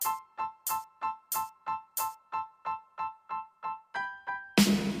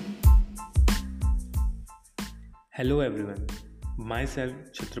Hello everyone, myself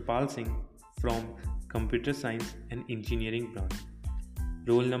Chhatrapal Singh from Computer Science and Engineering branch,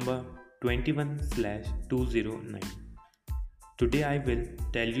 roll number 21/209. Today I will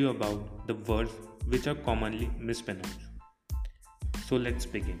tell you about the words which are commonly mispronounced. So let's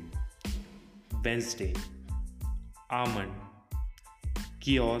begin. Wednesday, almond,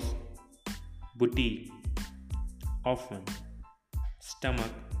 kiosk, boutique, often,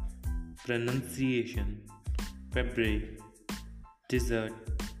 stomach, pronunciation, February, dessert,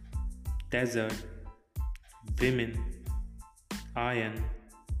 desert, women, iron,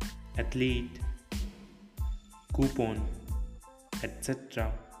 athlete, coupon, etc.,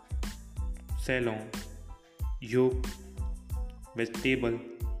 salon, yoke, vegetable,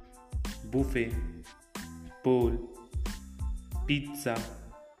 buffet, bowl, pizza,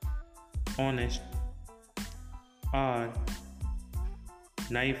 honest, hour,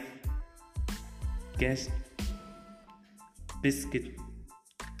 knife, guest, biscuit,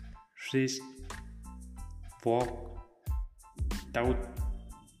 wrist, walk, tout,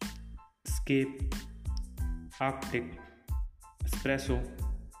 escape, arctic, espresso,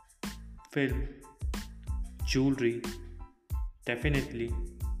 film, jewelry, definitely,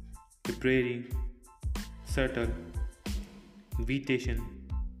 preparing, subtle, invitation,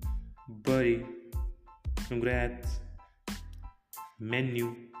 bury, congrats,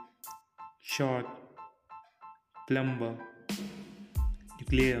 menu, short, plumber,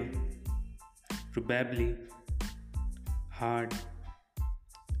 nuclear, probably, hard,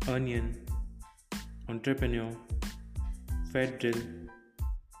 onion, entrepreneur, federal,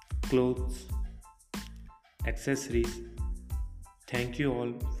 clothes, accessories. Thank you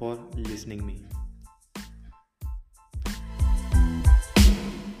all for listening me.